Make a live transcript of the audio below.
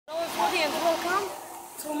and welcome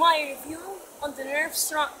to my review on the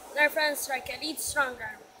Nerf and Strike Elite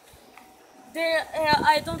strongarm.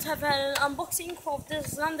 I don't have an unboxing of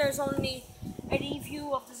this gun, there's only a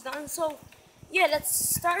review of this gun. So yeah,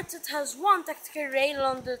 let's start. It has one tactical rail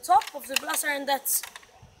on the top of the blaster and that's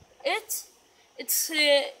it.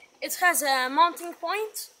 It has a mounting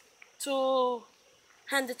point to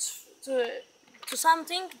hand it to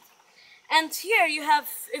something. And here you have,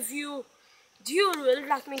 if you dual wield,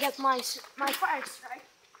 let me get my fire strike.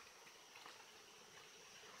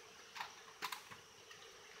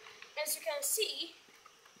 As you can see,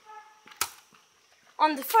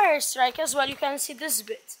 on the fire strike as well, you can see this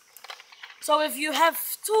bit. So if you have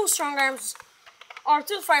two strong arms, or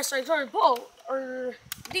two fire strikes, or a bow, or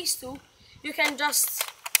these two, you can just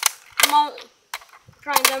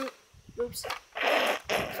prime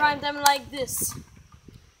them like this.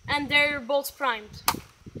 And they're both primed.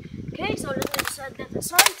 Okay, so let's set that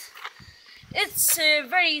aside. It's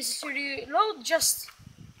very easy to reload. Just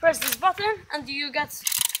press this button and you get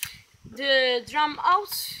the drum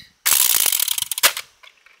out.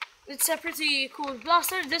 It's a pretty cool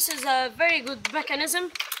blaster. This is a very good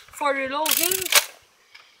mechanism for reloading.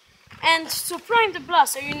 And to prime the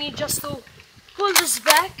blaster, you need just to pull this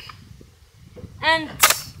back and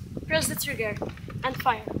press the trigger and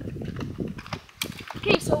fire.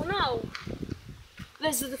 Okay, so now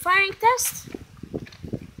let's do the firing test.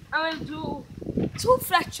 I will do 2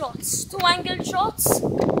 flat shots, 2 angled shots,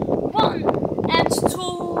 1 and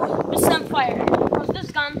 2 with stem fire, because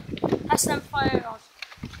this gun has stem fire also.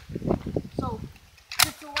 So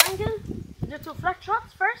the 2 flat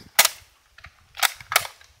shots first.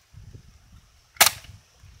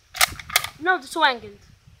 No, the 2 angled.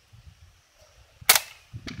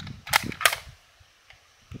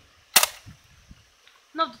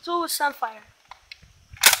 No, the 2 with stem fire.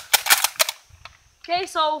 Okay,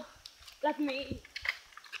 so let me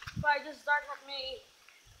fire this dart. Let me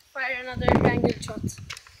fire another angled shot,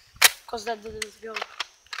 because that didn't go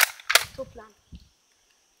to plan.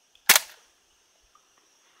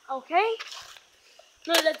 Okay,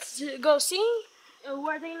 now let's go see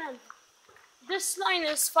where they land. This line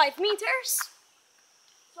is 5 meters,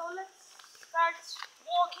 so let's start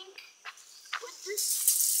walking with this.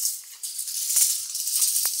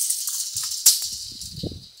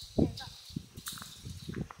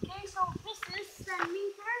 Okay, so this is 10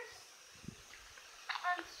 meters,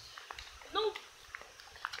 and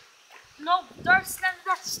no darts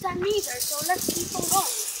that's 10 meters, so let's keep on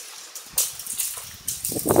going.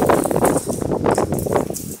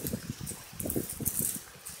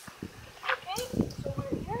 Okay, so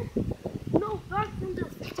we're here. No darts under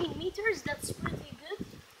 15 meters, that's pretty good.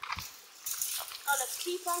 Now let's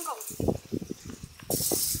keep on going.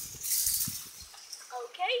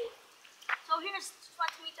 Okay, so here's the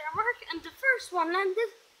 20-meter mark, and the first one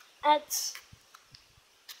landed at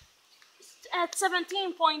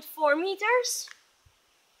 17.4 meters.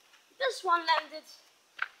 This one landed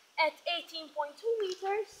at 18.2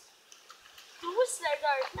 meters. The Whistler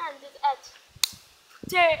dart landed at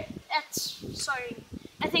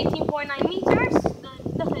 18.9 meters.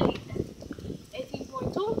 Definitely at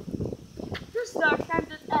 18.2. This dart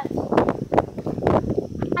landed at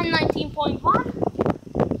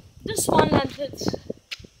 19.1. This one landed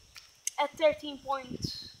at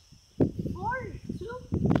 13.42.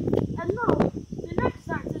 And now the next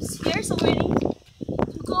dart is here, so we need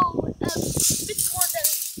to go a bit more than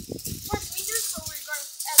 20 meters, so we're going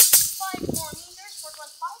to add 5 more meters for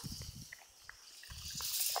 25.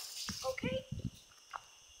 Okay.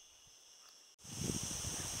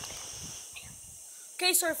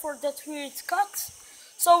 Okay, sorry for that weird cut.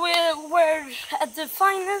 So we're at the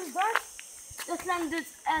final dart that landed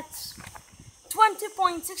at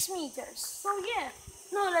 20.6 meters. So yeah,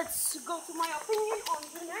 now let's go to my opinion on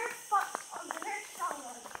the nerf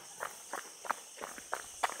strongarm.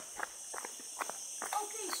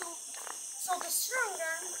 Okay, so the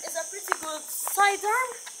strongarm is a pretty good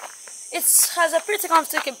sidearm. It has a pretty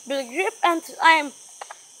comfortable grip, and I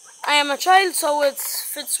am a child, so it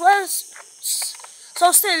fits well.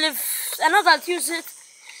 So still, if an adult uses it,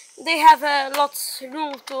 they have a lot of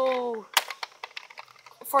room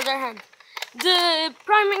for their hand. The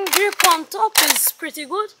priming grip on top is pretty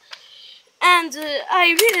good, and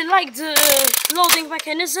I really like the loading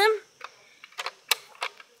mechanism.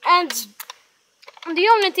 And the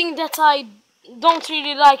only thing that I don't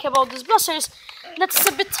really like about this blaster is that it's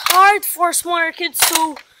a bit hard for smaller kids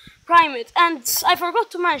to prime it. And I forgot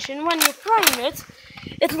to mention, when you prime it,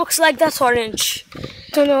 it looks like that orange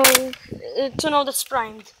to know that's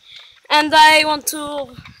primed. And I want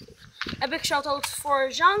to a big shout out for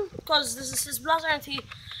Jean, because this is his blaster and he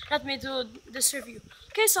let me do this review.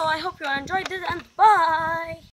 Okay, so I hope you enjoyed it, and bye!